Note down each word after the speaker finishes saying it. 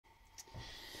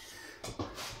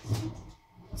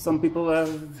Some people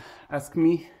have asked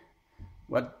me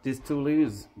what this tool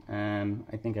is, and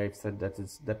I think I've said that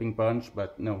it's dapping punch,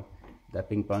 but no,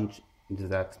 dapping punch is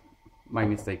that my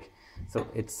mistake. So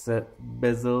it's a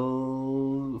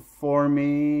bezel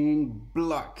forming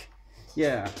block.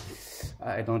 Yeah,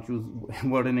 I don't use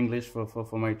word in English for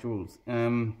my tools.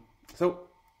 So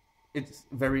it's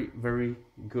very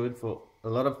good for a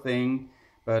lot of things,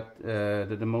 but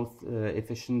the most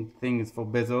efficient thing is for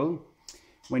bezel.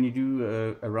 When you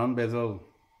do a round bezel,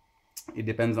 it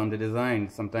depends on the design.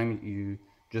 Sometimes you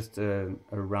just a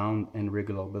round and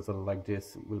regular bezel like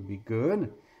this will be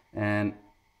good, and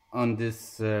on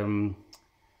this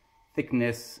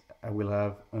thickness I will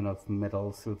have enough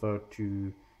metal silver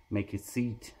to make a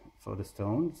seat for the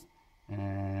stones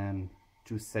and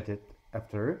to set it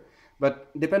after. But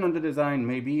depend on the design,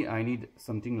 maybe I need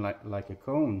something like a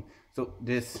cone. So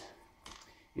this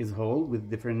is hole with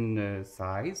different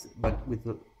size, but with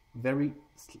a very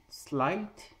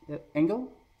slight angle.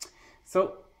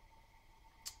 So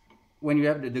when you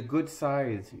have the good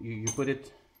size, you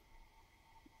put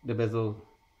the bezel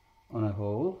on a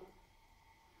hole,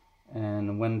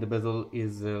 and when the bezel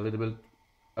is a little bit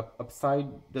upside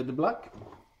the block,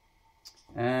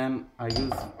 and I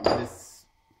use this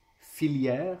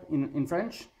filière in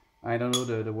French. I don't know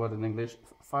the word in English.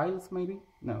 Files maybe?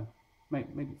 No,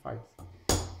 maybe files.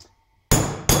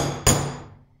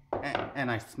 And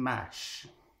I smash.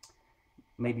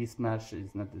 Maybe smash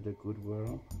is not the good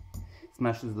word.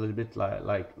 Smash is a little bit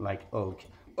like Hulk.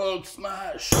 Hulk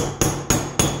smash.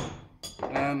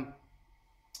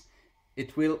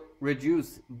 It will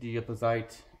reduce the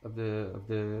opposite of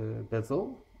the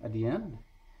bezel at the end,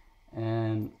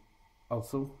 and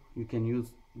also you can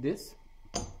use this.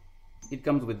 It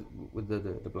comes with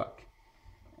the block,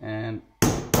 and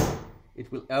it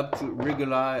will help to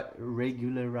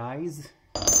regularize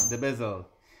the bezel.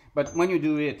 But when you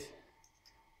do it,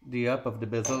 the up of the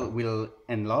bezel will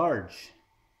enlarge,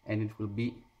 and it will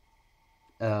be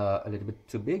a little bit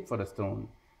too big for the stone.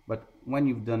 But when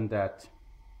you've done that,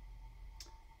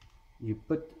 you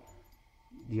put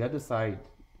the other side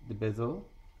the bezel,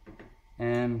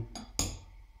 and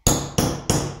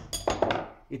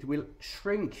it will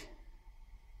shrink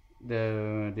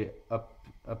the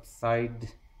upside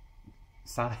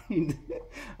side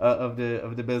of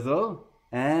the bezel,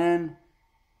 and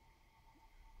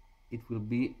it will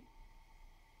be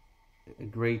a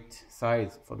great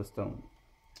size for the stone.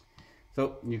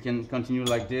 So you can continue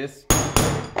like this,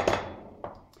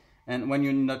 and when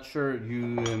you're not sure,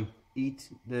 you eat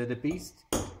the piece.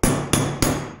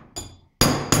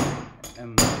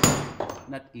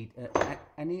 Not eat,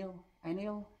 anneal.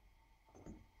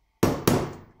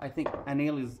 I think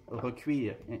anneal is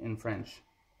recuire in French.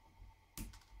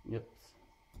 Yep.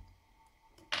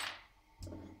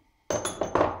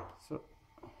 So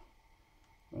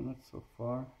we're not so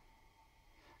far.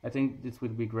 I think this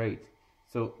would be great.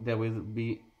 So there will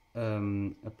be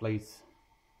a place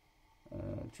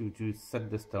to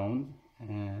set the stone,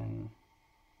 and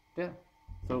yeah.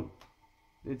 So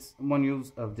it's one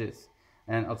use of this,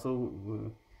 and also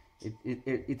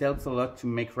it helps a lot to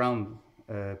make round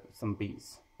some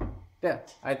piece. Yeah,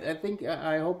 I think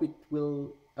I hope it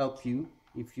will help you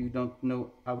if you don't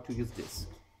know how to use this.